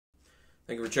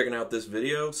Thank you for checking out this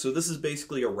video. So this is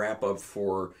basically a wrap-up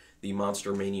for the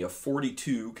Monster-Mania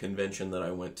 42 convention that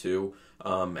I went to.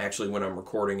 Actually, when I'm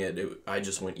recording it, I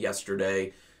just went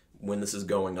yesterday. When this is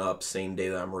going up, same day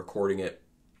that I'm recording it,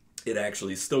 it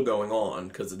actually is still going on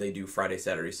because they do Friday,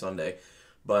 Saturday, Sunday.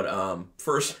 But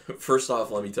first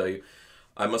off, let me tell you,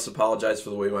 I must apologize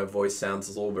for the way my voice sounds.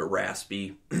 It's a little bit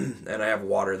raspy, and I have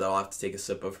water that I'll have to take a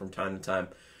sip of from time to time.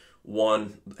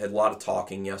 One, had a lot of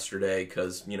talking yesterday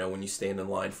because, you know, when you stand in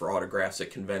line for autographs at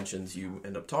conventions, you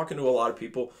end up talking to a lot of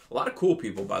people. A lot of cool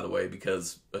people, by the way,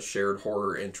 because a shared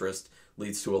horror interest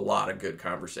leads to a lot of good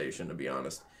conversation, to be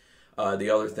honest.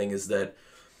 The other thing is that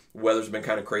weather's been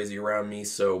kind of crazy around me,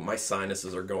 so my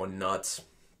sinuses are going nuts.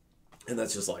 And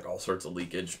that's just like all sorts of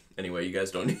leakage. Anyway, you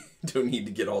guys don't need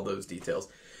to get all those details.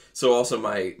 So also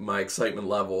my excitement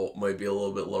level might be a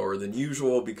little bit lower than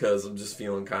usual because I'm just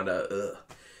feeling kind of ugh.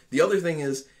 The other thing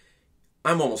is,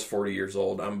 I'm almost 40 years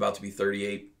old. I'm about to be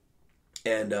 38.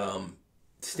 And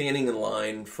standing in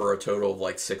line for a total of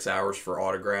like 6 hours for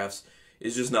autographs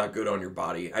is just not good on your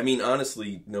body. I mean,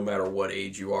 honestly, no matter what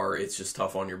age you are, it's just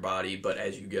tough on your body. But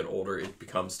as you get older, it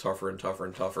becomes tougher and tougher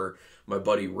and tougher. My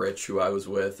buddy Rich, who I was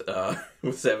with,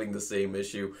 was having the same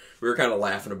issue. We were kind of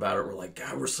laughing about it. We're like,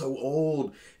 God, we're so old.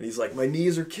 And he's like, my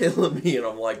knees are killing me. And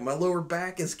I'm like, my lower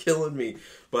back is killing me.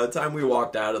 By the time we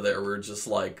walked out of there, we were just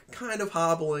like kind of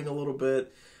hobbling a little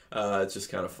bit. It's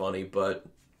just kind of funny. But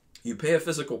you pay a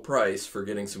physical price for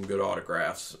getting some good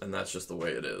autographs, and that's just the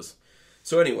way it is.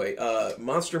 So anyway,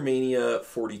 Monster-Mania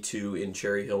 42 in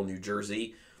Cherry Hill, New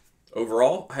Jersey.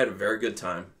 Overall, I had a very good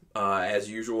time. As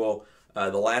usual, the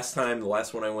last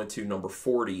one I went to, number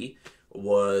 40,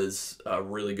 was a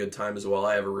really good time as well.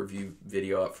 I have a review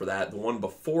video up for that. The one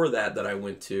before that I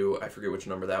went to, I forget which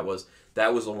number that was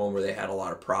the one where they had a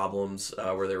lot of problems,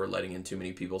 where they were letting in too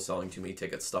many people, selling too many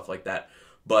tickets, stuff like that.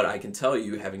 But I can tell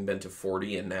you, having been to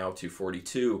 40 and now to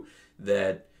 42,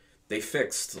 that they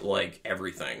fixed, like,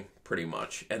 everything, pretty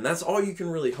much. And that's all you can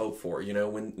really hope for. You know,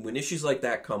 when issues like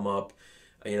that come up,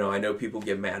 you know, I know people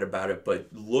get mad about it, but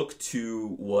look to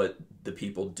what the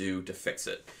people do to fix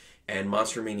it. And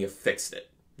Monster-Mania fixed it.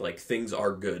 Like, things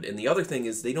are good. And the other thing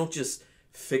is, they don't just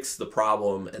fix the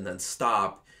problem and then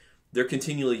stop. They're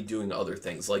continually doing other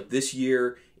things. Like this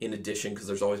year, in addition, because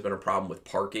there's always been a problem with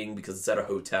parking because it's at a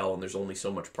hotel and there's only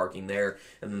so much parking there,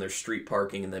 and then there's street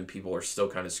parking, and then people are still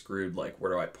kind of screwed, like,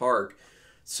 where do I park?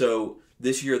 So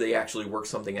this year they actually worked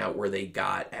something out where they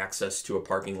got access to a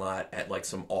parking lot at like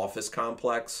some office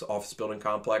building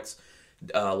complex,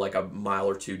 like a mile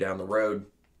or two down the road.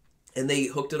 And they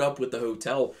hooked it up with the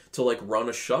hotel to like run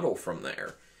a shuttle from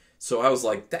there. So I was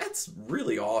like, that's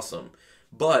really awesome.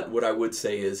 But what I would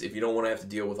say is, if you don't want to have to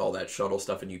deal with all that shuttle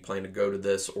stuff and you plan to go to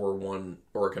this or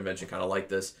a convention kind of like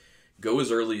this, go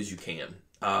as early as you can.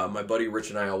 My buddy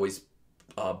Rich and I always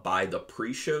buy the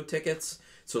pre-show tickets.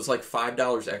 So it's like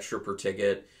 $5 extra per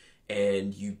ticket,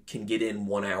 and you can get in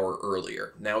 1 hour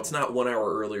earlier. Now, it's not 1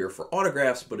 hour earlier for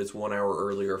autographs, but it's 1 hour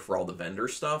earlier for all the vendor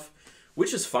stuff,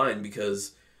 which is fine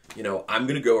because, you know, I'm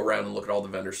going to go around and look at all the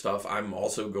vendor stuff. I'm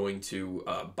also going to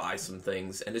buy some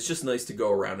things, and it's just nice to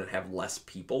go around and have less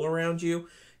people around you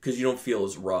because you don't feel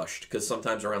as rushed, because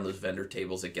sometimes around those vendor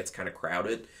tables it gets kind of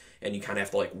crowded, and you kind of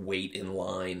have to like wait in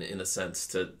line in a sense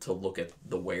to look at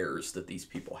the wares that these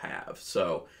people have.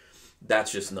 So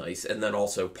that's just nice. And then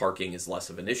also parking is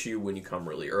less of an issue when you come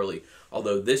really early.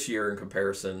 Although this year in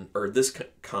comparison, or this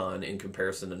con in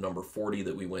comparison to number 40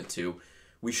 that we went to,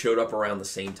 we showed up around the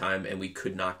same time and we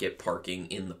could not get parking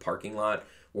in the parking lot.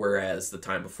 Whereas the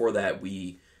time before that,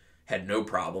 we had no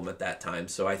problem at that time.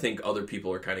 So I think other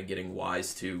people are kind of getting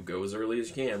wise to go as early as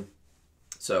you can.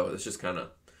 So it's just kind of,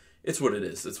 it's what it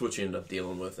is. It's what you end up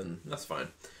dealing with, and that's fine.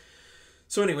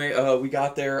 So anyway, we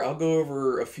got there. I'll go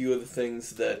over a few of the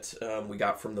things that we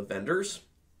got from the vendors.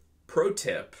 Pro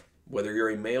tip, whether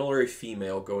you're a male or a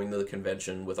female going to the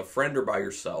convention with a friend or by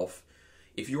yourself,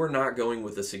 if you are not going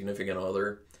with a significant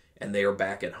other and they are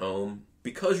back at home,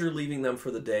 because you're leaving them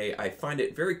for the day, I find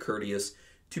it very courteous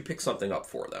to pick something up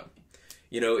for them.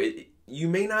 You know, you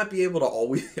may not be able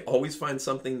to always find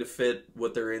something to fit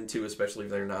what they're into, especially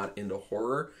if they're not into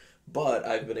horror, but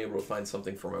I've been able to find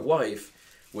something for my wife,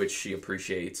 which she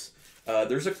appreciates.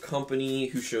 There's a company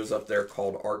who shows up there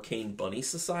called Arcane Bunny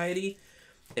Society,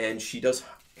 and she does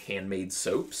handmade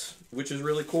soaps, which is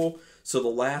really cool. So the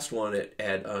last one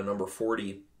at number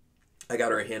 40, I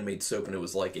got her a handmade soap, and it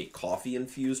was like a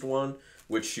coffee-infused one,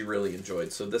 which she really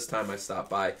enjoyed. So this time I stopped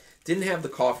by. Didn't have the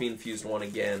coffee-infused one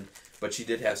again, but she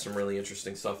did have some really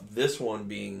interesting stuff. This one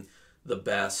being the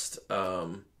best.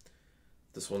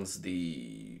 This one's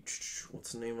the,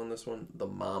 what's the name on this one? The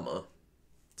Mama.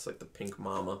 It's like the pink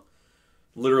Mama.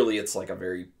 Literally, it's like a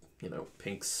very,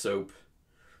 pink soap.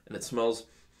 And it smells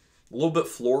a little bit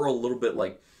floral, a little bit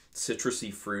like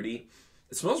citrusy, fruity.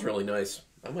 It smells really nice.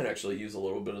 I might actually use a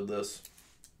little bit of this.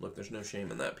 Look, there's no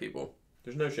shame in that, people.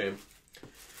 There's no shame.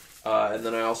 And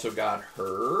then I also got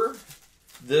her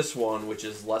this one, which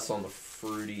is less on the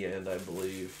fruity end, I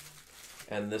believe.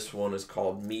 And this one is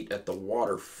called Meet at the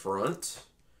Waterfront.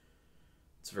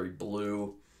 It's very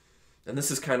blue. And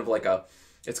this is kind of like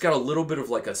it's got a little bit of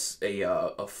like a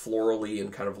florally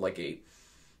and kind of like a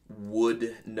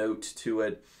wood note to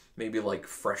it. Maybe like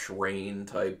fresh rain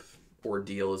type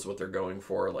ordeal is what they're going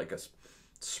for, like a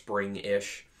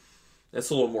spring-ish. It's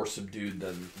a little more subdued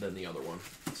than the other one.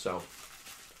 So,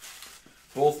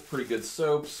 both pretty good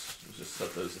soaps. Let's just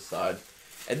set those aside.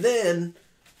 And then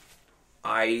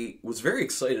I was very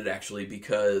excited, actually,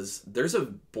 because there's a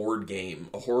board game,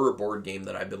 a horror board game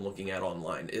that I've been looking at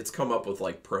online. It's come up with,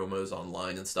 like, promos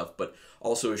online and stuff, but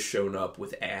also has shown up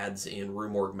with ads in Rue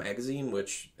Morgue magazine,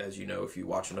 which, as you know, if you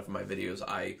watch enough of my videos,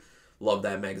 I love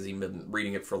that magazine. Been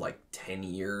reading it for, like, 10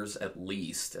 years at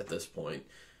least at this point.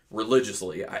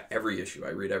 Religiously, every issue. I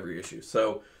read every issue.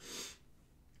 So,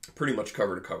 pretty much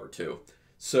cover to cover, too.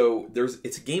 So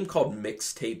it's a game called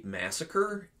Mixtape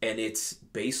Massacre, and it's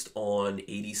based on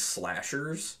 80s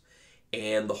slashers,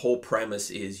 and the whole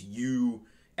premise is you,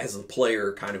 as a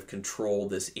player, kind of control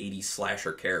this 80s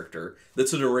slasher character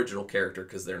that's an original character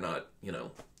because they're not,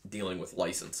 dealing with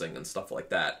licensing and stuff like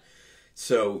that.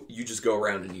 So you just go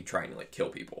around and you try and, like, kill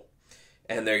people.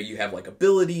 And there you have, like,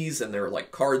 abilities, and there are,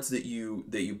 like, cards that you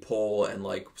pull, and,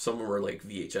 like, some of them are, like,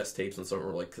 VHS tapes, and some of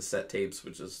them are, like, cassette tapes,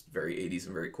 which is very 80s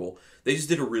and very cool. They just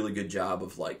did a really good job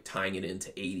of, like, tying it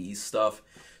into 80s stuff.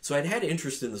 So I'd had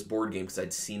interest in this board game because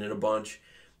I'd seen it a bunch,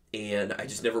 and I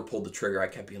just never pulled the trigger. I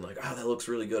kept being like, oh, that looks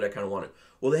really good. I kind of want it.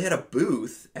 Well, they had a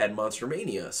booth at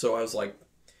Monster-Mania, so I was like,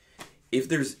 if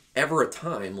there's ever a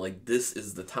time, like, this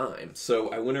is the time. So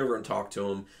I went over and talked to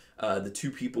them. The two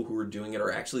people who are doing it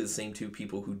are actually the same two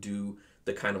people who do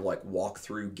the kind of like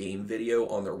walkthrough game video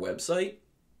on their website.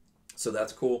 So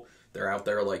that's cool. They're out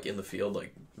there like in the field,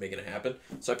 like making it happen.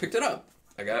 So I picked it up.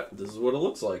 This is what it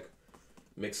looks like.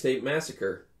 Mixtape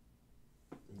Massacre.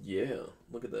 Yeah,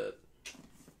 look at that.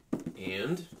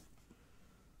 And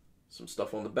some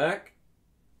stuff on the back.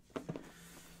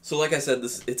 So like I said,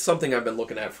 it's something I've been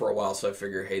looking at for a while, so I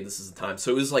figure, hey, this is the time. So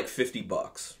it was like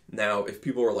 $50. Now, if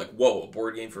people are like, whoa, a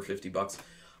board game for $50,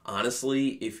 honestly,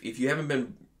 if you haven't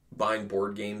been buying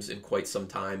board games in quite some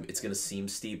time, it's going to seem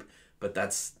steep, but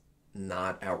that's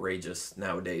not outrageous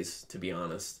nowadays, to be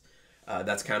honest.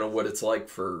 That's kind of what it's like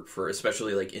for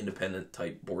especially like independent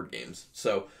type board games.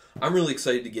 So I'm really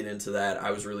excited to get into that.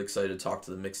 I was really excited to talk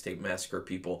to the Mixtape Massacre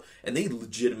people, and they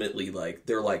legitimately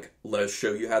they're like, let us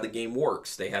show you how the game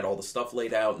works. They had all the stuff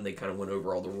laid out, and they kind of went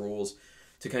over all the rules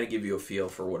to kind of give you a feel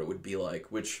for what it would be like,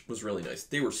 which was really nice.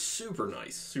 They were super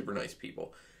nice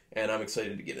people, and I'm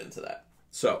excited to get into that.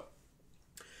 So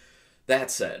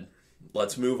that said,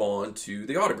 let's move on to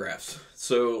the autographs.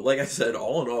 So, like I said,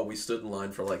 all in all, we stood in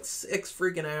line for like 6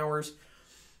 freaking hours.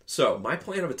 So, my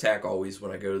plan of attack always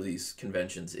when I go to these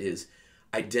conventions is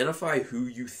identify who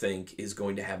you think is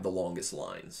going to have the longest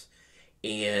lines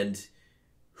and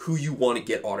who you want to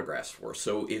get autographs for.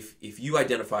 So, if you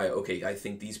identify, okay, I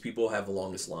think these people have the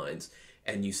longest lines,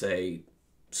 and you say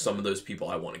some of those people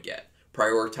I want to get,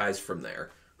 prioritize from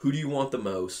there. Who do you want the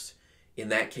most? In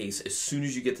that case, as soon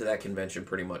as you get to that convention,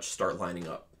 pretty much start lining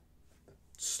up.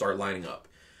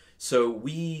 So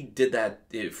we did that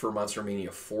for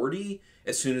Monster-Mania 40.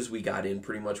 As soon as we got in,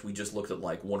 pretty much we just looked at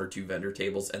like 1 or 2 vendor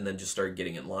tables and then just started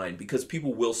getting in line, because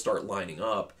people will start lining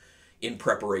up in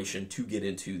preparation to get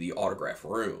into the autograph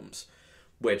rooms,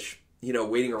 which,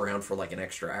 waiting around for like an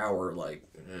extra hour, like,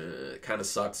 kind of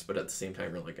sucks, but at the same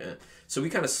time, you're like, eh. So we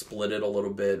kind of split it a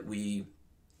little bit. We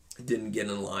didn't get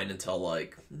in line until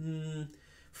like 20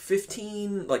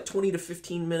 to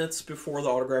 15 minutes before the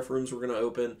autograph rooms were going to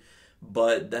open.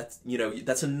 But that's,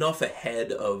 that's enough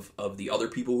ahead of the other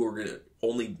people who are going to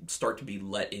only start to be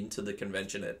let into the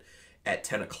convention at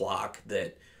 10 o'clock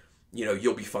that,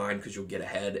 you'll be fine because you'll get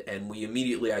ahead. And we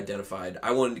immediately identified,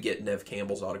 I wanted to get Neve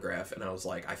Campbell's autograph, and I was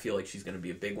like, I feel like she's going to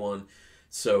be a big one.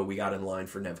 So we got in line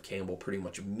for Neve Campbell pretty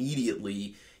much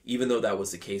immediately. Even though that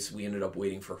was the case, we ended up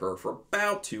waiting for her for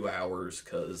about 2 hours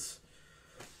because,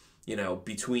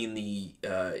 between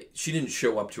she didn't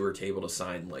show up to her table to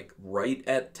sign, like, right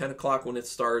at 10 o'clock when it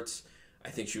starts. I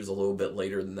think she was a little bit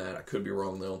later than that. I could be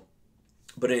wrong, though.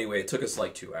 But anyway, it took us,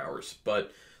 like, 2 hours.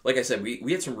 But, like I said,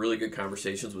 we had some really good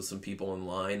conversations with some people in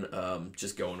line,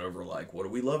 just going over, like, what do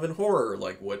we love in horror?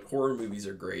 Like, what horror movies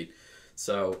are great?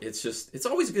 So, it's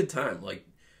always a good time. Like,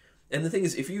 And the thing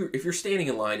is, if you're standing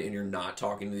in line and you're not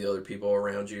talking to the other people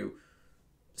around you,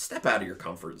 step out of your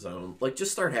comfort zone. Like,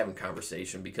 just start having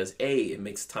conversation, because A, it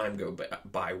makes time go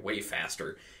by way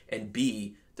faster, and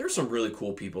B, there's some really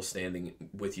cool people standing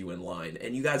with you in line,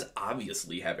 and you guys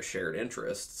obviously have a shared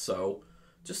interest, so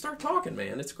just start talking,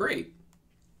 man. It's great.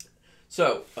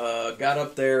 So, got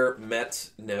up there, met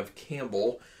Neve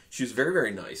Campbell. She was very,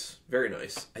 very nice. Very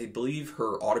nice. I believe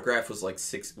her autograph was like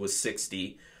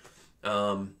 60.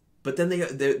 But then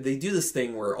they do this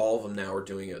thing where all of them now are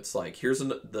doing it. It's like, here's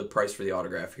the price for the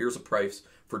autograph. Here's a price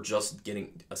for just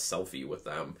getting a selfie with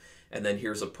them. And then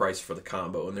here's a price for the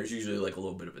combo. And there's usually like a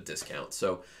little bit of a discount.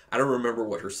 So I don't remember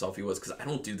what her selfie was, because I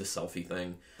don't do the selfie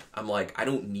thing. I'm like, I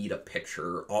don't need a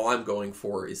picture. All I'm going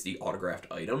for is the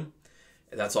autographed item.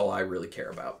 And that's all I really care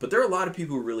about. But there are a lot of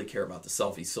people who really care about the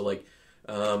selfie. So like,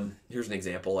 here's an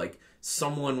example. Like,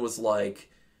 someone was like,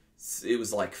 it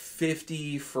was like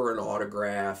 50 for an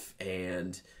autograph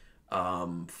and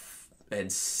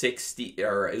 60,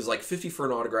 or it was like 50 for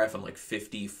an autograph and like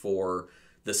 50 for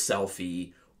the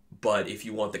selfie. But if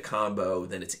you want the combo,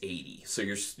 then it's 80. So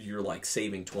you're like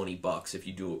saving $20 if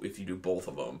you do both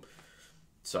of them.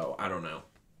 So I don't know,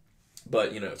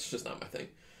 but it's just not my thing.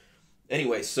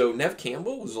 Anyway, so Neve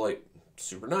Campbell was like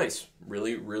super nice,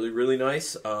 really, really, really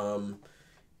nice.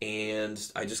 And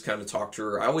I just kind of talked to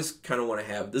her. I always kind of want to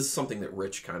have, this is something that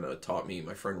Rich kind of taught me,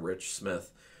 my friend Rich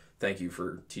Smith. Thank you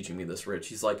for teaching me this, Rich.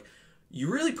 He's like,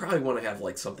 you really probably want to have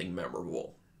like something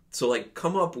memorable. So like,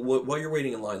 come up, while you're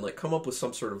waiting in line, like come up with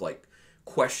some sort of like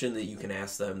question that you can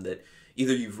ask them that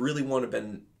either you've really want to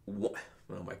been, oh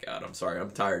my God, I'm sorry, I'm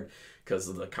tired because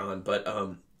of the con, but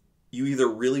you either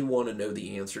really want to know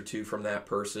the answer to from that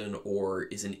person, or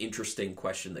is an interesting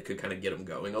question that could kind of get them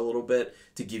going a little bit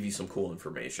to give you some cool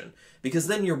information. Because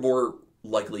then you're more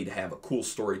likely to have a cool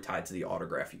story tied to the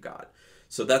autograph you got.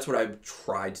 So that's what I've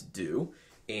tried to do.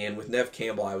 And with Neve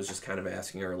Campbell, I was just kind of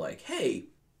asking her like, hey,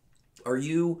 when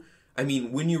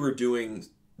you were doing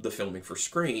the filming for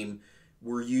Scream,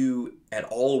 were you at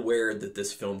all aware that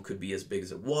this film could be as big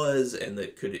as it was, and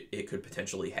that it could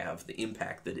potentially have the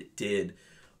impact that it did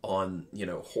on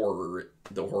the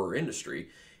horror industry?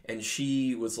 And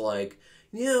she was like,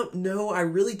 yeah, no, I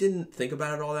really didn't think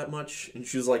about it all that much. And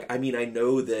she was like, I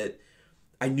knew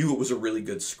it was a really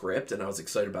good script and I was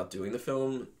excited about doing the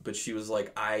film, but she was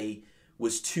like, I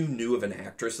was too new of an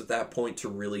actress at that point to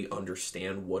really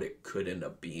understand what it could end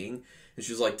up being. And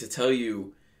she was like, to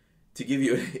give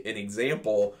you an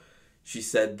example, she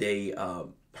said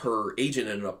her agent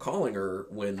ended up calling her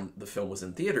when the film was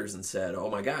in theaters and said, oh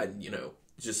my God,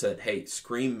 just said, hey,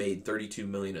 Scream made $32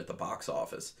 million at the box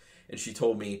office. And she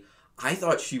told me, I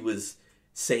thought she was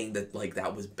saying that like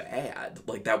that was bad,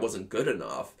 like that wasn't good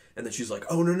enough. And then she's like,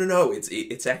 oh no,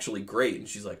 it's actually great. And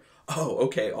she's like, oh,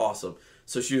 okay, awesome.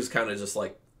 So she was kind of just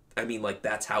like,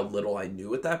 that's how little I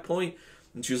knew at that point.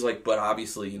 And she was like, but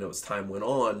obviously, as time went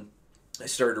on, I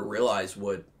started to realize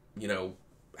what,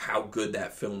 how good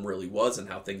that film really was and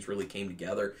how things really came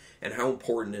together and how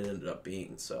important it ended up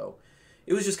being. So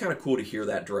it was just kind of cool to hear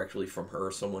that directly from her,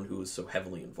 someone who was so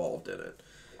heavily involved in it.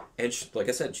 And she, like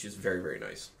I said, she's very, very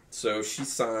nice. So she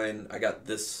signed, I got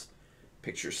this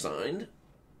picture signed.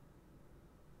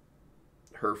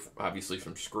 Her, obviously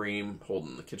from Scream,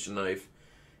 holding the kitchen knife.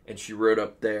 And she wrote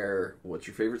up there, what's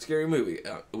your favorite scary movie?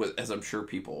 As I'm sure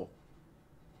people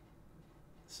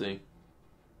see.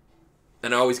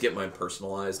 And I always get mine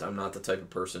personalized. I'm not the type of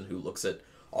person who looks at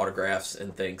autographs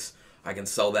and thinks, I can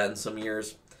sell that in some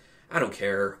years. I don't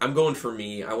care. I'm going for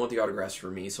me. I want the autographs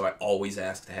for me, so I always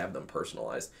ask to have them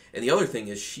personalized. And the other thing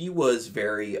is, she was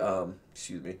very,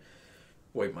 excuse me,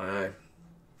 wait, my eye,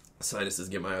 sinuses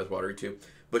get my eyes watery too.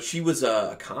 But she was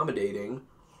accommodating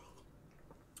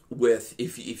with,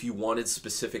 if you wanted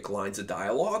specific lines of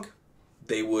dialogue,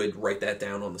 they would write that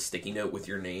down on the sticky note with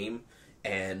your name,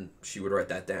 and she would write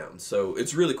that down. So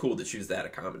it's really cool that she was that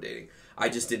accommodating. I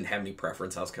just didn't have any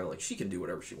preference. I was kind of like, she can do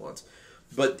whatever she wants.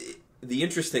 But the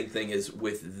interesting thing is,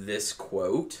 with this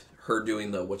quote, her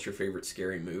doing the what's your favorite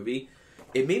scary movie,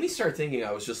 it made me start thinking.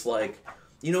 I was just like,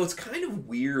 it's kind of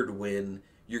weird when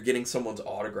you're getting someone's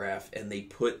autograph and they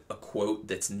put a quote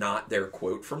that's not their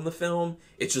quote from the film.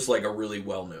 It's just like a really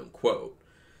well-known quote.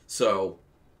 So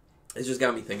it just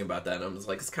got me thinking about that. And I was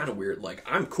like, it's kind of weird. Like,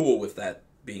 I'm cool with that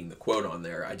being the quote on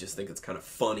there. I just think it's kind of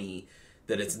funny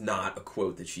that it's not a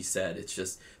quote that she said. It's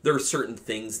just, there are certain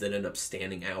things that end up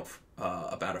standing out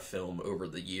about a film over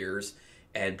the years,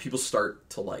 and people start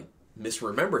to like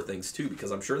misremember things too, because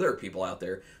I'm sure there are people out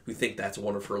there who think that's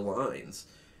one of her lines,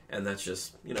 and that's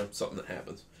just, something that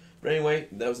happens. But anyway,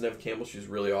 that was Neve Campbell. She was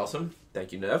really awesome.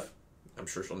 Thank you, Neve. I'm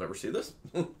sure she'll never see this.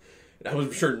 And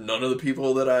I'm sure none of the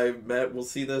people that I met will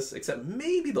see this, except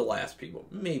maybe the last people.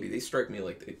 Maybe. They strike me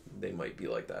like they might be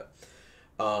like that.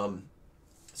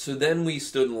 So then we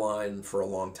stood in line for a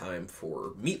long time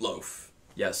for Meatloaf.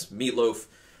 Yes, Meatloaf,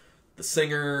 the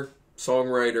singer,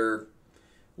 songwriter,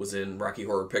 was in Rocky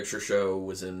Horror Picture Show,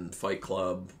 was in Fight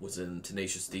Club, was in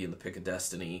Tenacious D and the Pick of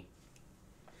Destiny.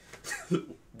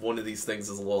 One of these things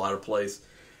is a little out of place.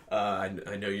 I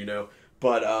know you know.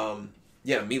 But,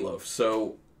 yeah, Meatloaf.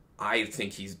 So I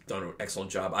think he's done an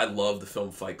excellent job. I love the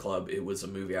film Fight Club. It was a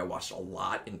movie I watched a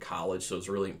lot in college, so it was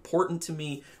really important to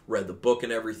me. Read the book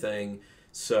and everything.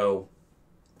 So,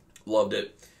 loved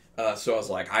it. So I was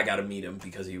like, I got to meet him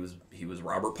because he was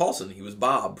Robert Paulson. He was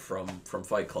Bob from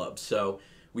Fight Club. So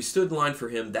we stood in line for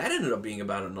him. That ended up being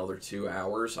about another 2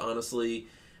 hours, honestly.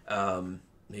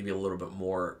 Maybe a little bit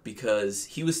more, because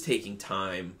he was taking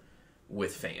time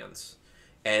with fans.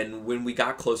 And when we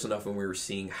got close enough and we were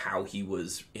seeing how he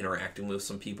was interacting with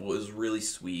some people, it was really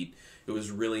sweet. It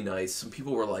was really nice. Some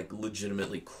people were like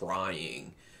legitimately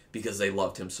crying because they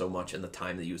loved him so much and the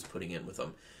time that he was putting in with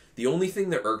them. The only thing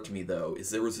that irked me, though, is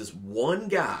there was this one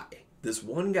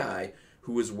guy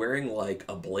who was wearing like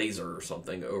a blazer or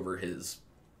something over his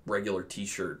regular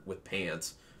t-shirt with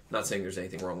pants. I'm not saying there's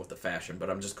anything wrong with the fashion, but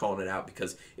I'm just calling it out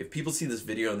because if people see this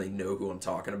video and they know who I'm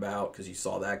talking about because you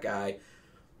saw that guy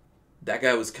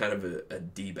was kind of a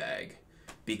D-bag.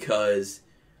 Because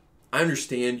I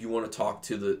understand you want to talk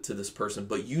to this person,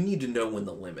 but you need to know when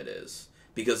the limit is.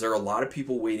 Because there are a lot of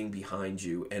people waiting behind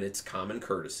you, and it's common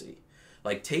courtesy.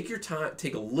 Like, take your time,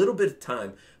 take a little bit of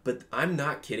time, but I'm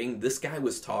not kidding. This guy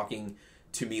was talking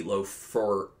to Meatloaf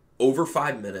for over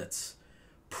 5 minutes,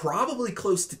 probably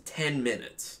close to 10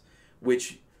 minutes,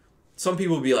 which some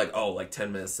people would be like, oh, like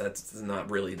 10 minutes, that's not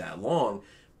really that long.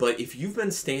 But if you've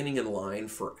been standing in line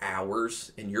for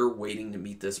hours and you're waiting to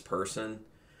meet this person,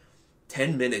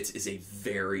 10 minutes is a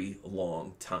very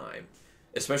long time,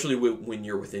 especially when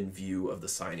you're within view of the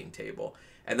signing table.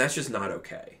 And that's just not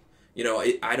okay. You know,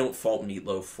 I don't fault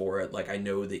Meatloaf for it. Like, I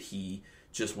know that he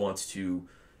just wants to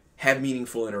have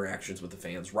meaningful interactions with the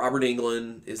fans. Robert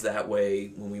Englund is that way.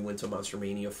 When we went to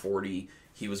Monster-Mania 40,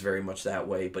 he was very much that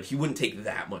way. But he wouldn't take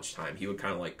that much time. He would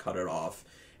kind of, like, cut it off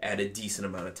at a decent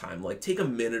amount of time. Like, take a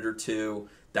minute or two,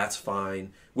 that's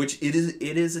fine. Which it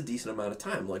is a decent amount of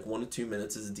time. Like, 1 to 2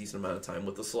 minutes is a decent amount of time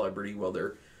with a celebrity while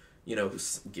they're, you know,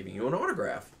 giving you an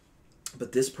autograph.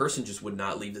 But this person just would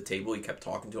not leave the table. He kept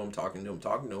talking to him.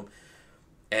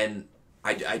 And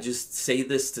I just say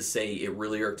this to say it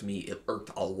really irked me. It irked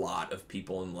a lot of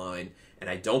people in line. And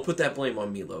I don't put that blame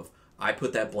on Meatloaf. I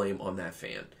put that blame on that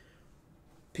fan.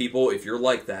 People, if you're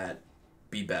like that,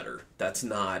 be better. That's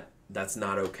not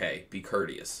okay. Be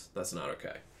courteous. That's not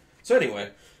okay. So anyway,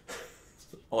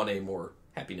 on a more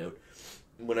happy note,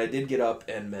 when I did get up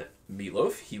and met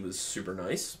Meatloaf, he was super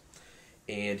nice.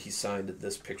 And he signed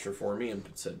this picture for me and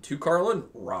said, "To Carlin,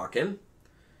 rockin'."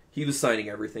 He was signing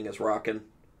everything as rockin'.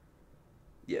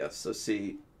 Yeah, so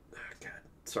see... Oh, God,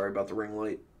 sorry about the ring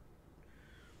light.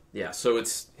 Yeah, so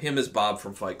it's him as Bob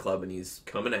from Fight Club, and he's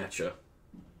coming at you.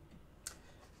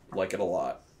 Like it a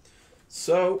lot.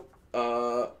 So,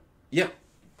 yeah.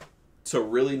 So,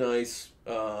 really nice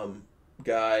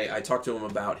guy. I talked to him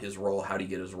about his role, how to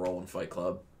get his role in Fight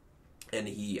Club. And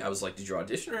I was like, did you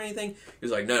audition or anything? He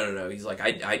was like, no. He's like,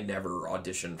 I never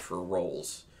auditioned for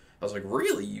roles. I was like,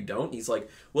 really? You don't? He's like,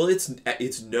 well,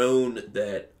 it's known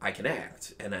that I can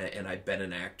act, and I've been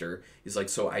an actor. He's like,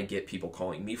 so I get people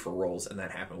calling me for roles, and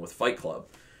that happened with Fight Club,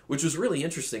 which was really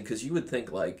interesting because you would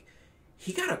think, like,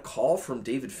 he got a call from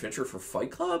David Fincher for Fight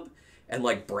Club, and,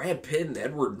 like, Brad Pitt and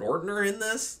Edward Norton are in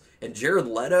this, and Jared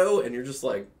Leto, and you're just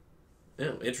like,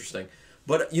 yeah, interesting.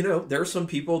 But, you know, there are some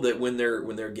people that when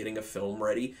they're getting a film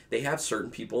ready, they have certain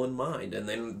people in mind, and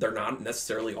then they're not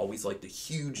necessarily always like the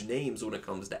huge names when it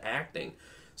comes to acting.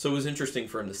 So it was interesting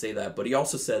for him to say that, but he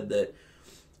also said that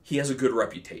he has a good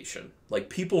reputation. Like,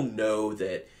 people know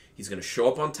that he's going to show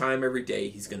up on time every day,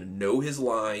 he's going to know his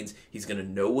lines, he's going to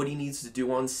know what he needs to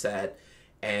do on set,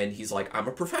 and he's like, I'm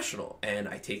a professional, and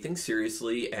I take things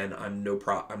seriously, and I'm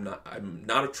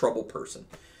not a trouble person.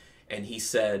 And he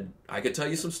said, I could tell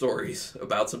you some stories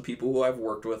about some people who I've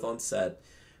worked with on set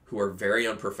who are very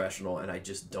unprofessional, and I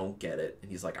just don't get it. And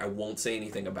he's like, I won't say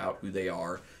anything about who they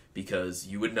are because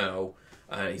you would know.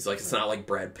 He's like, it's not like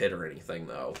Brad Pitt or anything,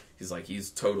 though. He's like, he's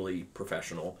totally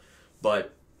professional.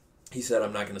 But he said,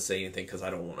 I'm not going to say anything because I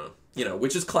don't want to, you know,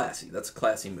 which is classy. That's a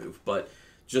classy move. But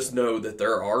just know that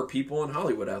there are people in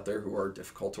Hollywood out there who are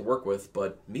difficult to work with,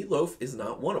 but Meatloaf is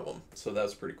not one of them. So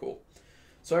that's pretty cool.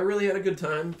 So I really had a good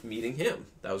time meeting him.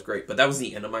 That was great. But that was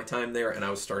the end of my time there, and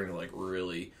I was starting to, like,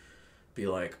 really be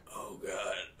like, oh,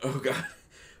 God.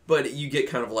 But you get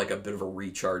kind of like a bit of a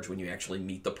recharge when you actually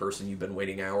meet the person you've been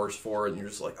waiting hours for, and you're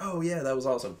just like, oh yeah, that was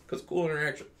awesome, because cool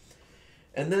interaction.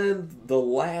 And then the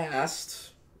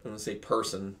last, I'm going to say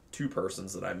two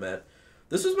persons that I met,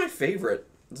 this was my favorite.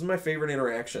 This is my favorite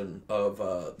interaction of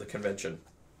the convention.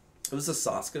 It was the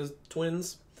Saska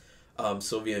twins,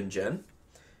 Sylvia and Jen,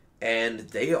 and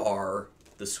they are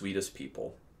the sweetest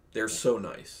people. They're so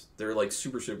nice. They're like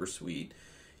super, super sweet.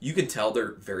 You can tell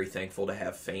they're very thankful to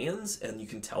have fans, and you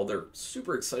can tell they're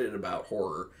super excited about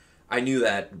horror. I knew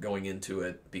that going into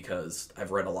it because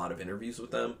I've read a lot of interviews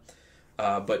with them.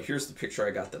 But here's the picture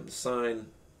I got them to sign.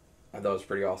 I thought it was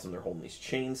pretty awesome. They're holding these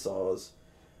chainsaws.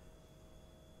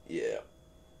 Yeah.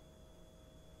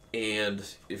 And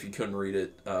if you couldn't read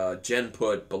it, Jen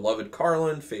put, "Beloved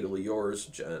Carlin, fatally yours,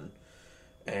 Jen."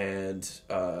 And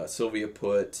Sylvia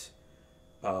put,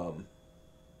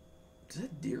 is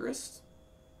it Dearest?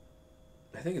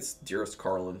 I think it's Dearest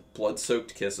Carlin.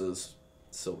 Blood-soaked kisses,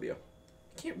 Sylvia.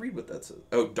 I can't read what that says.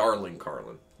 Oh, Darling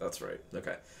Carlin. That's right.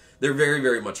 Okay. They're very,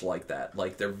 very much like that.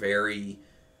 Like, they're very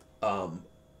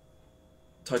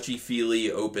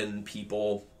touchy-feely, open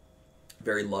people.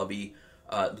 Very lovey.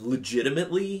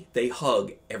 Legitimately, they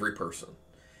hug every person.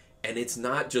 And it's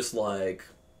not just like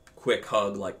quick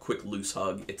hug, like quick loose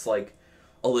hug. It's like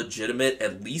a legitimate,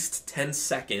 at least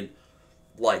 10-second,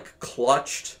 like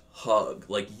clutched hug.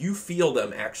 Like, you feel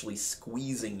them actually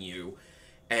squeezing you.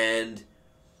 And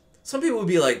some people would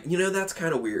be like, that's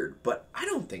kind of weird. But I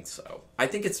don't think so. I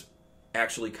think it's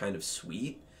actually kind of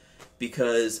sweet,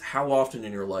 because how often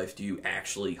in your life do you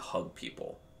actually hug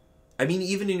people? I mean,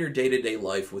 even in your day-to-day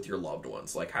life with your loved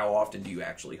ones, like, how often do you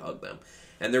actually hug them?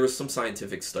 And there was some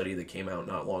scientific study that came out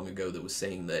not long ago that was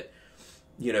saying that,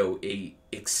 a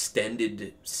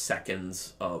extended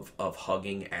seconds of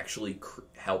hugging actually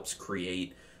helps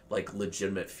create, like,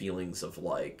 legitimate feelings of,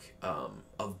 like,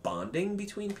 of bonding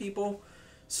between people.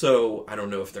 So I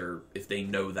don't know if they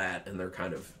know that and they're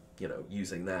kind of,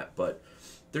 using that, but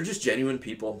they're just genuine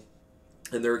people.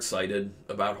 And they're excited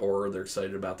about horror, they're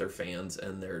excited about their fans,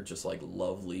 and they're just, like,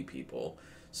 lovely people.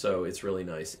 So it's really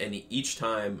nice. And each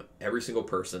time, every single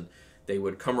person, they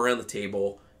would come around the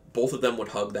table, both of them would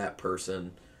hug that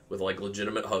person with, like,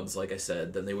 legitimate hugs, like I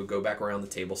said. Then they would go back around the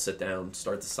table, sit down,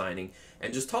 start the signing,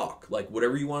 and just talk. Like,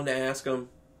 whatever you wanted to ask them,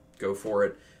 go for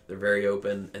it. They're very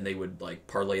open, and they would, like,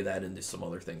 parlay that into some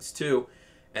other things, too.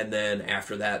 And then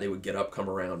after that, they would get up, come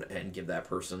around, and give that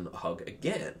person a hug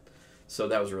again. So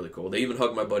that was really cool. They even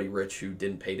hugged my buddy Rich, who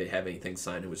didn't pay to have anything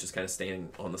signed and was just kind of standing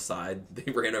on the side.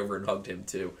 They ran over and hugged him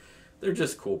too. They're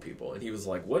just cool people. And he was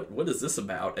like, what is this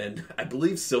about? And I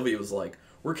believe Sylvia was like,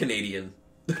 we're Canadian.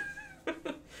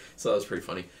 So that was pretty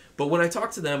funny. But when I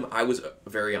talked to them, I was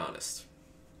very honest.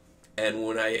 And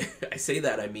when I say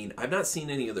that, I mean, I've not seen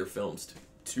any of their films.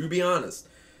 To be honest,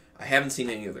 I haven't seen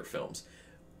any of their films.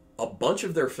 A bunch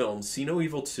of their films, See No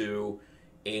Evil 2,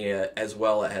 and as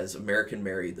well as American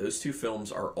Mary, those two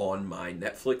films are on my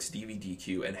Netflix DVD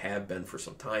queue and have been for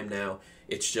some time now.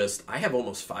 It's just, I have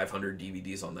almost 500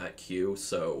 DVDs on that queue,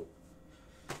 so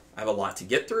I have a lot to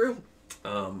get through.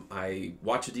 I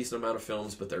watch a decent amount of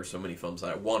films, but there are so many films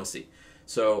that I want to see.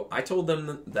 So I told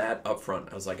them that up front.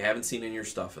 I was like, I haven't seen any of your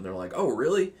stuff. And they're like, oh,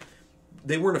 really?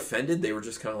 They weren't offended. They were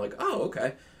just kind of like, oh,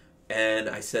 okay. And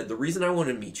I said, the reason I want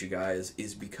to meet you guys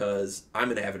is because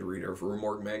I'm an avid reader of Rue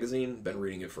Morgue magazine. Been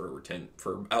reading it for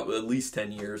at least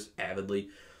 10 years, avidly.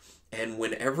 And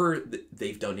whenever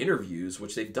they've done interviews,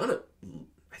 which they've done,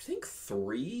 I think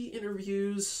 3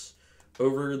 interviews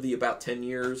over the about 10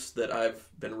 years that I've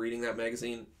been reading that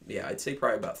magazine. Yeah, I'd say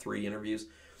probably about 3 interviews.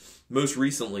 Most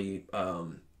recently, there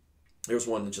was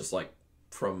one just like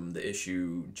from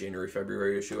the January,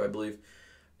 February issue, I believe.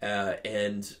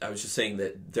 And I was just saying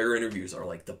that their interviews are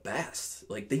like the best.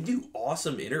 Like, they do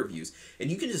awesome interviews, and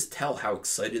you can just tell how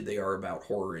excited they are about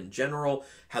horror in general,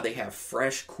 how they have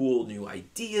fresh, cool, new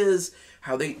ideas,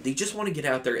 how they just want to get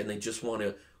out there and they just want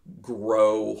to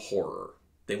grow horror.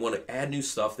 They want to add new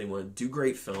stuff. They want to do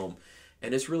great film,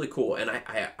 and it's really cool. And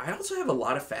I also have a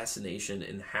lot of fascination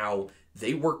in how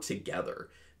they work together,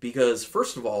 because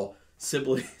first of all,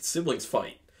 siblings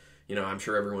fight. I'm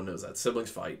sure everyone knows that.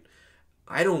 Siblings fight.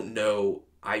 I don't know,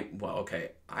 I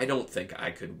don't think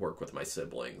I could work with my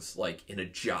siblings, like, in a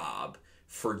job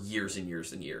for years and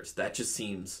years and years. That just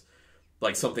seems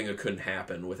like something that couldn't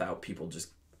happen without people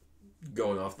just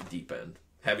going off the deep end,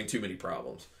 having too many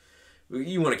problems.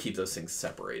 You want to keep those things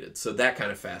separated. So that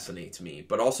kind of fascinates me.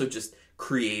 But also just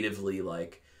creatively,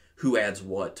 like, who adds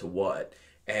what to what.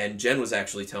 And Jen was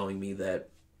actually telling me that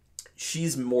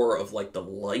she's more of, like, the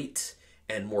light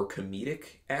and more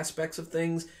comedic aspects of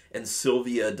things, and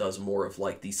Sylvia does more of,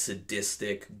 like, the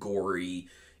sadistic, gory,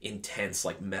 intense,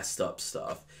 like messed up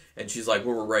stuff. And she's like,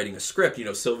 when we're writing a script, you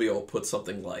know, Sylvia will put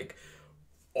something like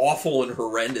awful and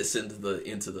horrendous into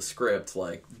the script,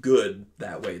 like good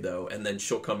that way though, and then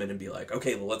she'll come in and be like,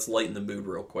 okay, well, let's lighten the mood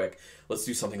real quick, let's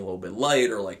do something a little bit light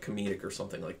or like comedic or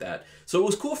something like that. So it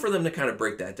was cool for them to kind of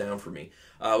break that down for me.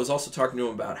 I was also talking to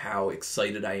them about how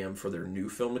excited I am for their new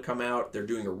film to come out. They're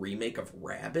doing a remake of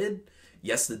Rabid.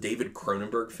 Yes, the David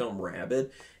Cronenberg film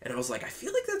Rabid. And I was like, I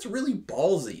feel like that's really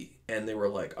ballsy. And they were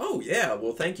like, oh yeah,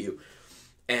 well, thank you.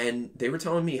 And they were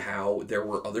telling me how there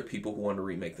were other people who wanted to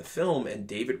remake the film, and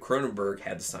David Cronenberg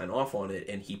had to sign off on it,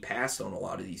 and he passed on a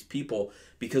lot of these people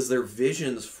because their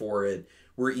visions for it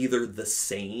were either the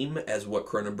same as what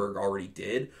Cronenberg already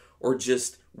did, or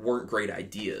just weren't great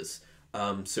ideas.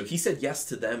 So he said yes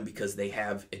to them because they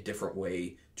have a different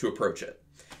way to approach it.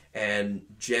 And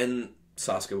Jen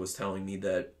Saska was telling me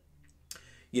that,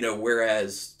 you know,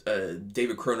 whereas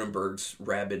David Cronenberg's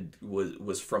Rabid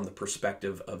was from the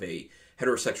perspective of a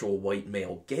heterosexual white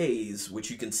male gaze, which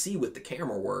you can see with the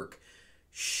camera work,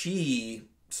 she,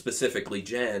 specifically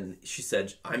Jen, she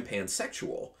said, I'm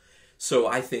pansexual. So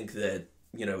I think that,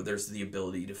 you know, there's the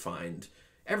ability to find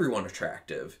everyone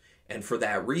attractive. And for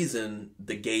that reason,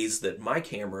 the gaze that my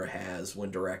camera has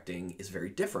when directing is very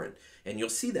different. And you'll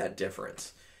see that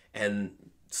difference. And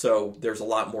so there's a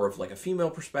lot more of like a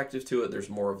female perspective to it. There's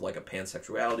more of like a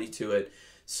pansexuality to it.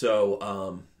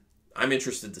 So I'm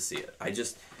interested to see it.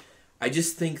 I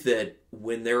just think that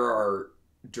when there are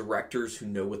directors who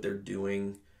know what they're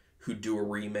doing, who do a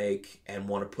remake and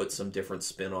want to put some different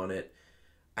spin on it,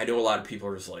 I know a lot of people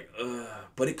are just like, ugh,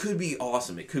 but it could be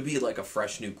awesome. It could be like a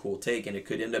fresh, new, cool take, and it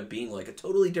could end up being like a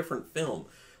totally different film.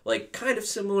 Like, kind of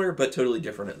similar, but totally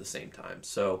different at the same time.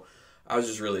 So I was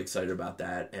just really excited about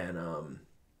that. And,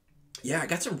 yeah, I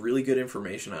got some really good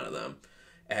information out of them.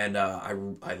 And I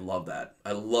love that.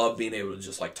 I love being able to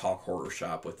just like talk horror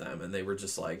shop with them. And they were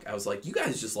just like, I was like, you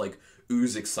guys just like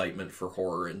ooze excitement for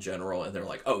horror in general. And they're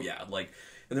like, oh yeah, like,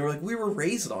 and they were like, we were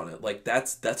raised on it. Like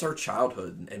that's our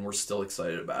childhood, and we're still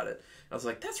excited about it. I was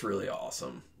like, that's really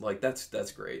awesome. Like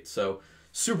that's great. So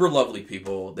super lovely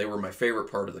people. They were my favorite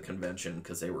part of the convention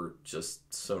because they were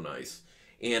just so nice.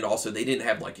 And also they didn't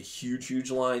have like a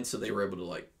huge line, so they were able to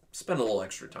like spend a little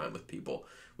extra time with people,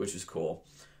 which is cool.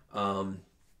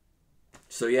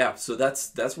 So yeah, so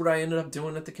that's what I ended up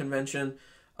doing at the convention.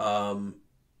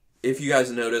 If you guys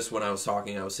noticed when I was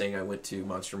talking, I was saying I went to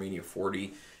Monster-Mania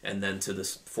 40 and then to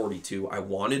this 42. I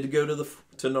wanted to go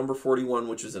to number 41,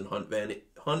 which is in Hunt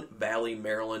Valley,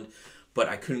 Maryland, but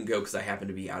I couldn't go because I happened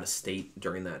to be out of state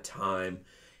during that time.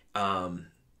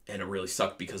 And it really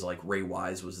sucked because like Ray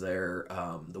Wise was there.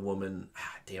 The woman,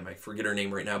 damn, I forget her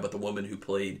name right now, but the woman who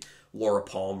played Laura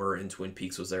Palmer in Twin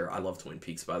Peaks was there. I love Twin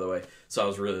Peaks, by the way. So I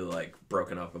was really like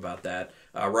broken up about that.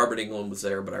 Robert Englund was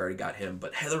there, but I already got him.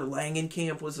 But Heather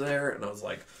Langenkamp was there, and I was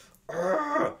like,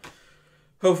 argh.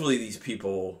 Hopefully these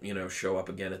people, you know, show up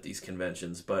again at these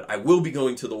conventions. But I will be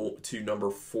going to number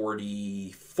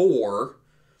 44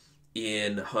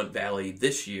 in Hunt Valley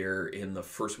this year in the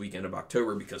first weekend of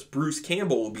October because Bruce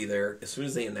Campbell will be there. As soon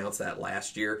as they announced that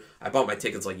last year, I bought my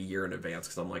tickets like a year in advance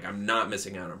because I'm like, I'm not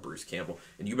missing out on Bruce Campbell.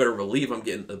 And you better believe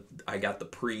I got the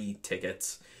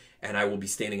pre-tickets, and I will be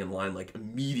standing in line like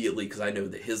immediately because I know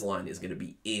that his line is going to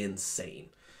be insane.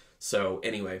 So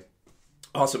anyway,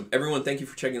 awesome. Everyone, thank you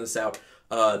for checking this out.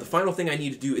 The final thing I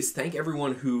need to do is thank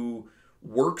everyone who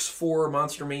works for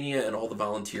Monster-Mania and all the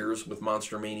volunteers with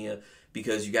Monster-Mania,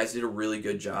 because you guys did a really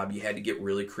good job. You had to get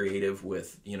really creative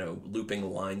with, you know, looping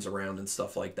lines around and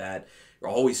stuff like that. You're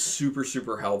always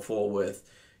super helpful with,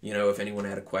 you know, if anyone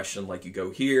had a question, like you go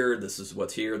here, this is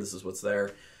what's here, this is what's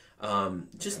there.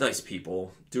 Just nice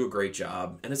people, do a great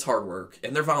job, and it's hard work,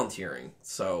 and they're volunteering.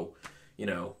 So, you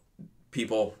know,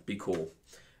 people, be cool.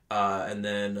 And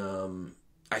then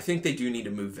I think they do need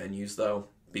to move venues, though,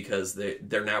 because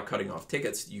they're now cutting off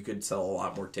tickets. You could sell a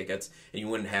lot more tickets, and you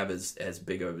wouldn't have as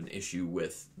big of an issue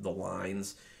with the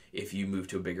lines if you move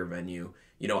to a bigger venue.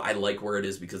 You know, I like where it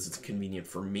is because it's convenient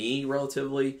for me,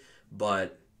 relatively,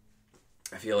 but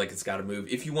I feel like it's got to move.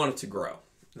 If you want it to grow,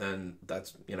 then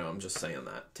that's, you know, I'm just saying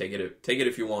that. Take it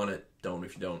if you want it. Don't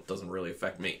if you don't. Doesn't really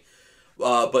affect me.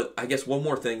 But I guess one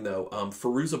more thing, though.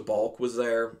 Fairuza Balk was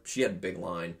there. She had a big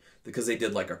line because they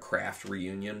did like a craft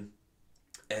reunion.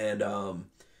 And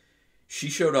she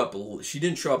showed up. She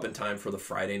didn't show up in time for the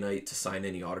Friday night to sign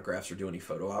any autographs or do any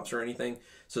photo ops or anything.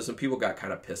 So some people got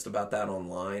kind of pissed about that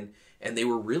online, and they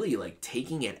were really like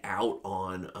taking it out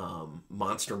on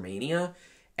Monster-Mania.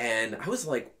 And I was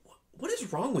like, what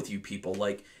is wrong with you people?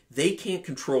 Like, they can't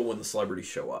control when the celebrities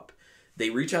show up. They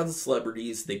reach out to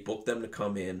celebrities, they book them to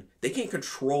come in. They can't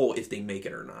control if they make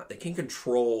it or not. They can't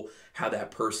control how that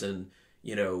person,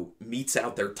 you know, meets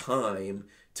out their time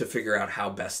to figure out how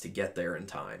best to get there in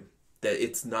time. That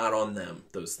it's not on them,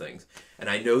 those things. And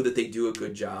I know that they do a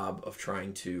good job of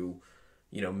trying to,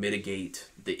 you know, mitigate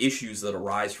the issues that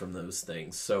arise from those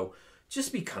things. So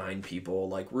just be kind, people.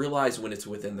 Like, realize when it's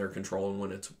within their control and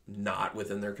when it's not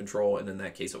within their control. And in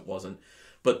that case, it wasn't.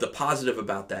 But the positive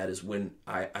about that is when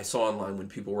I saw online when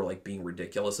people were like being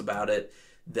ridiculous about it,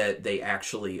 that they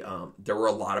actually, there were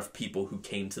a lot of people who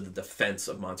came to the defense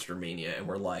of Monster-Mania and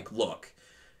were like, look,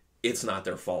 it's not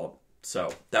their fault.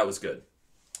 So that was good.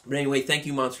 But anyway, thank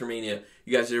you, Monster-Mania.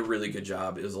 You guys did a really good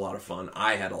job. It was a lot of fun.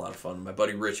 I had a lot of fun. My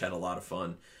buddy Rich had a lot of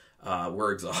fun.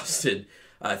 We're exhausted.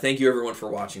 Thank you, everyone, for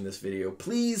watching this video.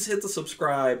 Please hit the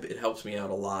subscribe. It helps me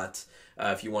out a lot.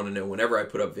 If you want to know whenever I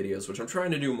put up videos, which I'm trying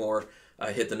to do more,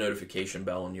 hit the notification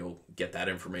bell and you'll get that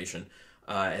information.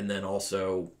 And then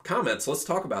also comments. Let's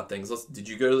talk about things. Did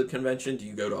you go to the convention? Do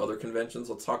you go to other conventions?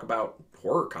 Let's talk about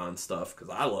HorrorCon stuff, because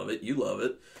I love it. You love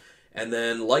it. And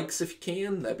then likes if you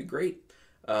can. That'd be great.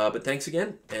 But thanks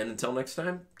again, and until next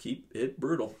time, keep it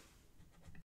brutal.